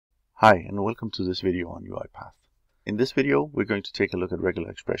Hi, and welcome to this video on UiPath. In this video, we're going to take a look at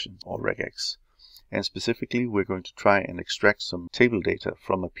regular expressions, or ReGex. And specifically, we're going to try and extract some table data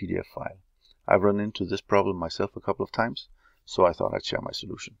from a PDF file. I've run into this problem myself a couple of times, so I thought I'd share my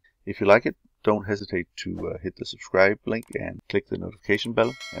solution. If you like it, don't hesitate to hit the subscribe link and click the notification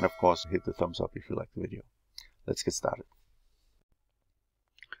bell. And of course, hit the thumbs up if you like the video. Let's get started.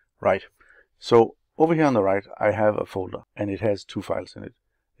 Right, so over here on the right, I have a folder, and it has two files in it.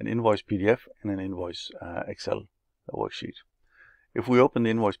 An invoice PDF and an invoice Excel worksheet. If we open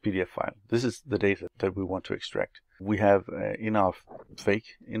the invoice PDF file, this is the data that we want to extract. We have in our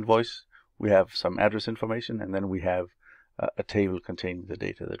fake invoice, we have some address information, and then we have a table containing the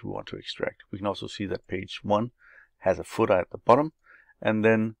data that we want to extract. We can also see that page 1 has a footer at the bottom, and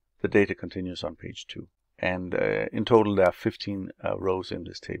then the data continues on page 2. And in total, there are 15 rows in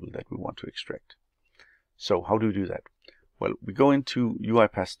this table that we want to extract. So how do we do that? Well, we go into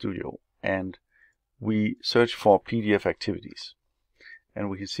UiPath Studio and we search for PDF activities. And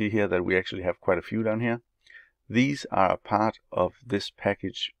we can see here that we actually have quite a few down here. These are a part of this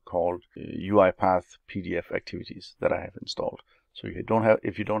package called UiPath PDF Activities that I have installed. So if you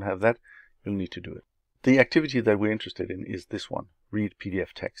don't have that, you'll need to do it. The activity that we're interested in is this one, read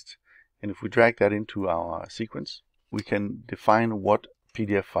PDF text. And if we drag that into our sequence, we can define what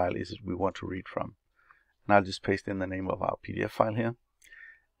PDF file is it we want to read from. And I'll just paste in the name of our PDF file here.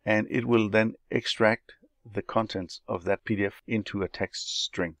 And it will then extract the contents of that PDF into a text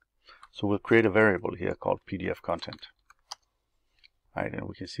string. So we'll create a variable here called PDF content. Right, and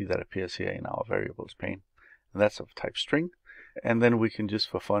we can see that appears here in our variables pane. And that's of type string. And then we can just,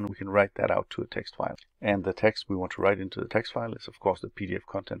 for fun, we can write that out to a text file. And the text we want to write into the text file is, of course, the PDF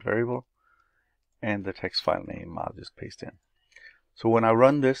content variable. And the text file name I'll just paste in. So when I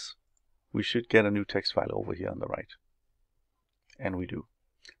run this, we should get a new text file over here on the right. And we do.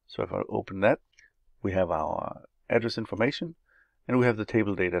 So if I open that, we have our address information, and we have the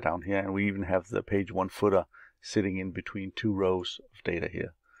table data down here, and we even have the page 1 footer sitting in between 2 rows of data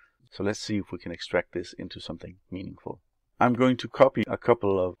here. So let's see if we can extract this into something meaningful. I'm going to copy a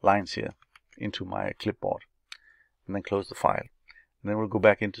couple of lines here into my clipboard, and then close the file. And then we'll go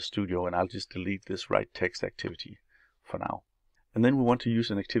back into Studio, and I'll just delete this write text activity for now. And then we want to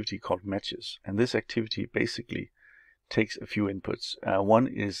use an activity called matches. And this activity basically takes a few inputs. One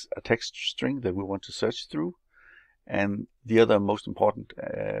is a text string that we want to search through. And the other most important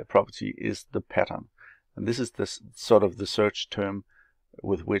property is the pattern. And this is sort of the search term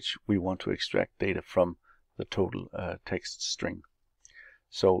with which we want to extract data from the total text string.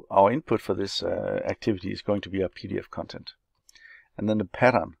 So our input for this activity is going to be our PDF content. And then the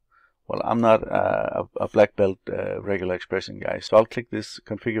pattern. Well, I'm not a black belt regular expression guy, so I'll click this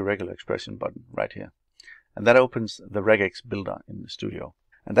Configure Regular Expression button right here. And that opens the ReGex builder in the Studio.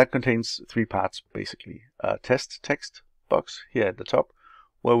 And that contains 3 parts, basically. A test text box here at the top,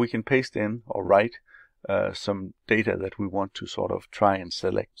 where we can paste in or write some data that we want to sort of try and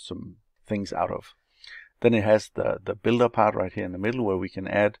select some things out of. Then it has the builder part right here in the middle, where we can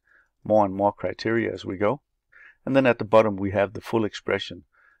add more and more criteria as we go. And then at the bottom, we have the full expression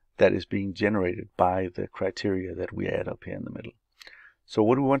that is being generated by the criteria that we add up here in the middle. So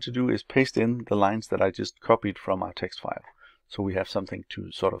what we want to do is paste in the lines that I just copied from our text file. So we have something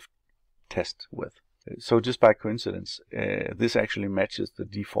to sort of test with. So just by coincidence, this actually matches the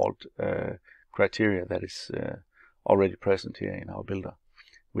default criteria that is already present here in our builder.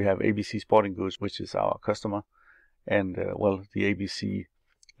 We have ABC Sporting Goods, which is our customer, and well, the ABC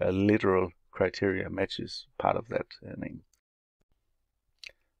literal criteria matches part of that name.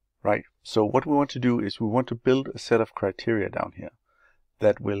 Right, so what we want to do is we want to build a set of criteria down here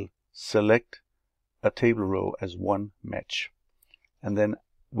that will select a table row as one match. And then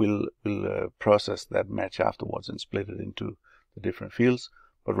we'll process that match afterwards and split it into the different fields.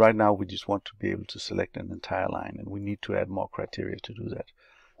 But right now we just want to be able to select an entire line, and we need to add more criteria to do that.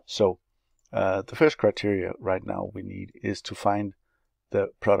 So the first criteria right now we need is to find the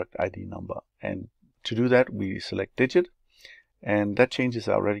product ID number. And to do that, we select digit. And that changes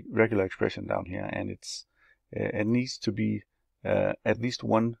our regular expression down here, and it needs to be at least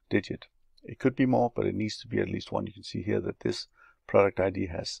 1 digit. It could be more, but it needs to be at least 1. You can see here that this product ID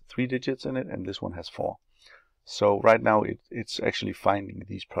has 3 digits in it, and this one has 4. So right now it's actually finding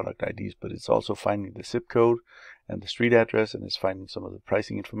these product IDs, but it's also finding the zip code and the street address, and it's finding some of the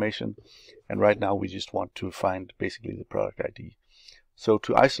pricing information. And right now we just want to find basically the product ID. So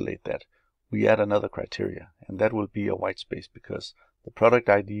to isolate that, we add another criteria, and that will be a white space, because the product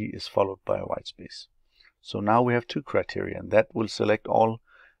ID is followed by a white space. So now we have 2 criteria, and that will select all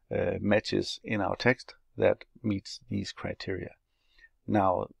matches in our text that meets these criteria.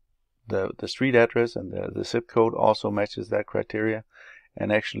 Now, the street address and the zip code also matches that criteria,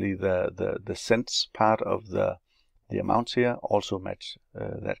 and actually the cents part of the amounts here also match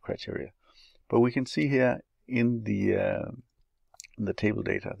that criteria. But we can see here in the table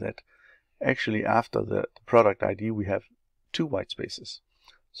data that actually after the product ID we have 2 white spaces.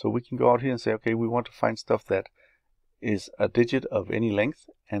 So we can go out here and say, okay, we want to find stuff that is a digit of any length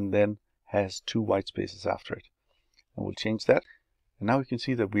and then has 2 white spaces after it. And we'll change that. And now we can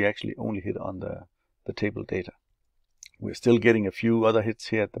see that we actually only hit on the table data. We're still getting a few other hits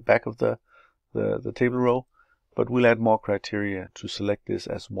here at the back of the table row, but we'll add more criteria to select this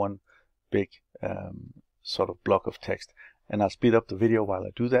as one big sort of block of text. And I'll speed up the video while I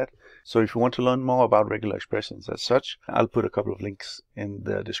do that. So if you want to learn more about regular expressions as such, I'll put a couple of links in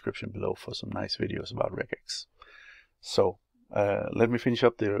the description below for some nice videos about ReGex. So let me finish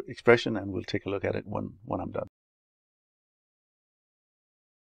up the expression and we'll take a look at it when I'm done.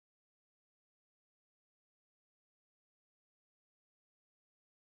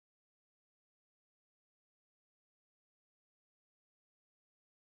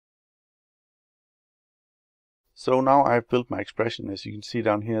 So now I've built my expression. As you can see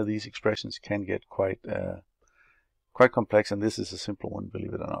down here, these expressions can get quite complex, and this is a simple one,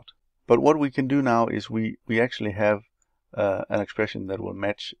 believe it or not. But what we can do now is we actually have an expression that will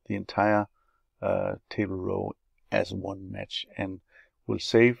match the entire table row as one match, and we'll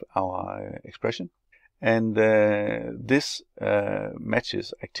save our expression. And this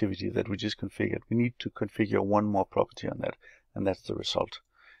matches activity that we just configured, we need to configure one more property on that, and that's the result.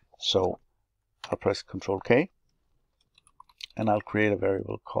 So I'll press Ctrl K, and I'll create a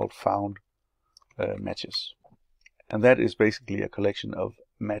variable called found matches. And that is basically a collection of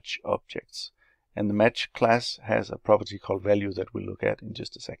match objects. And the match class has a property called value that we'll look at in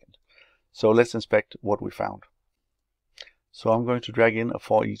just a second. So let's inspect what we found. So I'm going to drag in a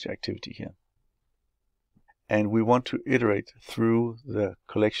for each activity here. And we want to iterate through the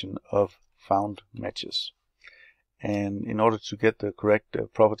collection of found matches. And in order to get the correct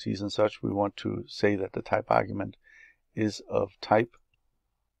properties and such, we want to say that the type argument is of type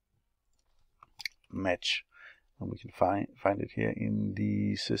match. And we can find it here in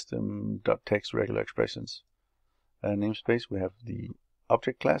the system.text regular expressions namespace. We have the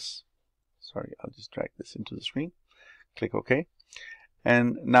object class. Sorry, I'll just drag this into the screen. Click OK.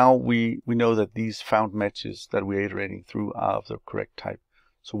 And now we know that these found matches that we're iterating through are of the correct type.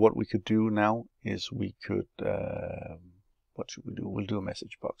 So what we could do now is we could, what should we do? We'll do a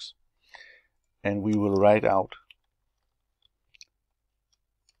message box. And we will write out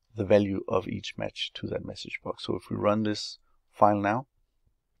the value of each match to that message box. So if we run this file now,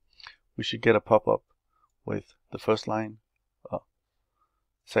 we should get a pop-up with the first line,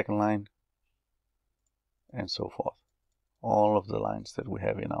 second line, and so forth. All of the lines that we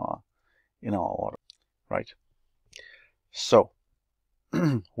have in our order, right? So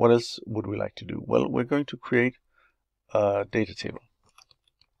what else would we like to do? Well, we're going to create a data table.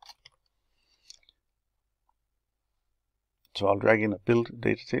 So I'll drag in a build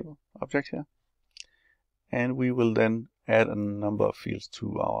data table object here, and we will then add a number of fields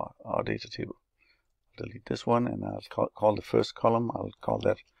to our data table. I'll delete this one, and I'll call the first column, I'll call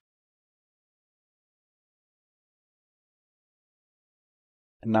that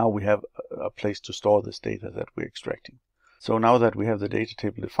and now we have a place to store this data that we're extracting. So now that we have the data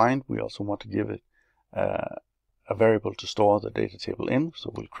table defined, we also want to give it a variable to store the data table in.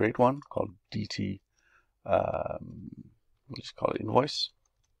 So we'll create one called dt, we'll just call it invoice,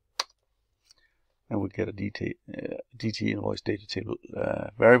 and we'll get a dt invoice data table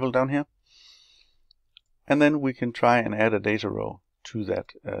variable down here. And then we can try and add a data row to that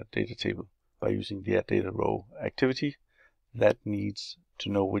data table by using the add data row activity. That needs to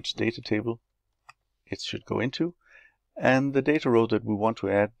know which data table it should go into. And the data row that we want to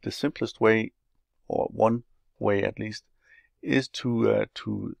add, the simplest way, or one way at least, is to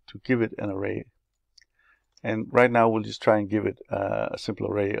give it an array. And right now we'll just try and give it a simple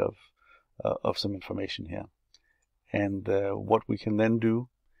array of some information here. And what we can then do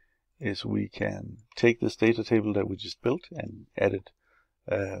is we can take this data table that we just built and added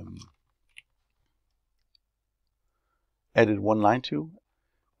one line to.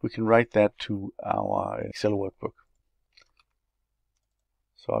 We can write that to our Excel workbook.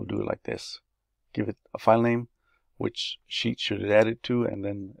 So I'll do it like this. Give it a file name, which sheet should it add it to, and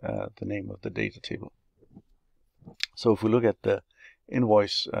then the name of the data table. So if we look at the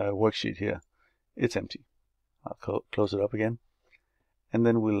invoice worksheet here, it's empty. I'll close it up again, and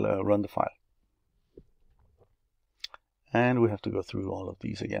then we'll run the file. And we have to go through all of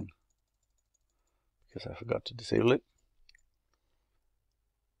these again, because I forgot to disable it.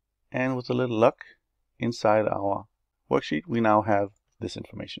 And with a little luck, inside our worksheet, we now have this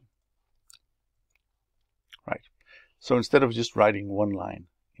information. Right. So instead of just writing one line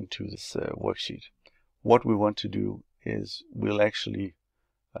into this worksheet, what we want to do is we'll actually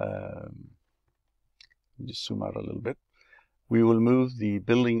just zoom out a little bit. We will move the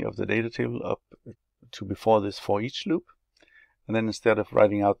building of the data table up to before this for each loop. And then instead of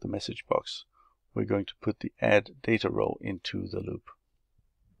writing out the message box, we're going to put the add data row into the loop.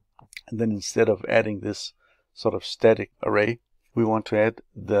 And then instead of adding this sort of static array, we want to add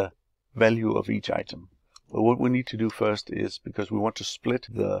the value of each item. But what we need to do first is, because we want to split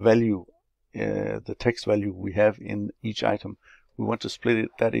the value, the text value we have in each item, we want to split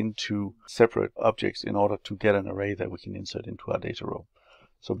that into separate objects in order to get an array that we can insert into our data row.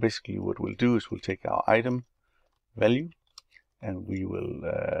 So basically what we'll do is we'll take our item value and we will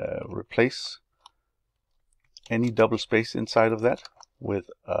replace any double space inside of that with,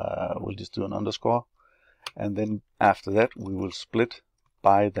 we'll just do an underscore, and then after that we will split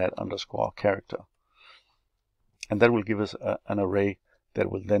by that underscore character. And that will give us an array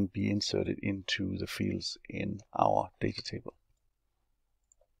that will then be inserted into the fields in our data table.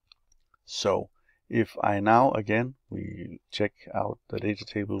 So if I now, again, we check out the data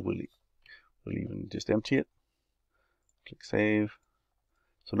table, we'll even just empty it. Click Save.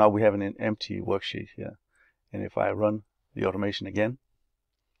 So now we have an empty worksheet here. And if I run the automation again,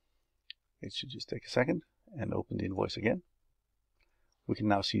 it should just take a second and open the invoice again. We can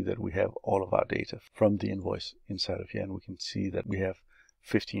now see that we have all of our data from the invoice inside of here, and we can see that we have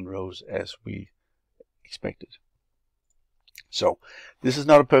 15 rows as we expected. So this is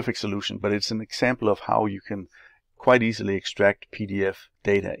not a perfect solution, but it's an example of how you can quite easily extract PDF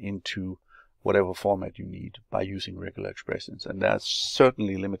data into whatever format you need by using regular expressions. And there are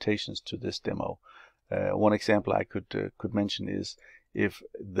certainly limitations to this demo. One example I could mention is if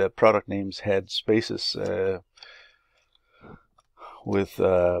the product names had spaces with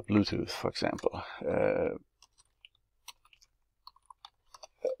Bluetooth, for example.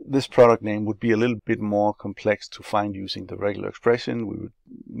 This product name would be a little bit more complex to find using the regular expression. We would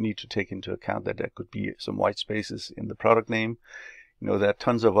need to take into account that there could be some white spaces in the product name. You know, there are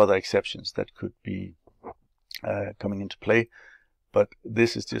tons of other exceptions that could be coming into play. But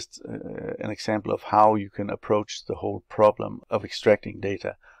this is just an example of how you can approach the whole problem of extracting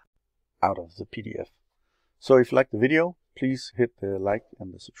data out of the PDF. So if you like the video, please hit the like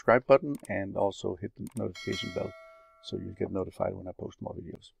and the subscribe button, and also hit the notification bell so you'll get notified when I post more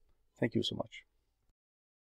videos. Thank you so much.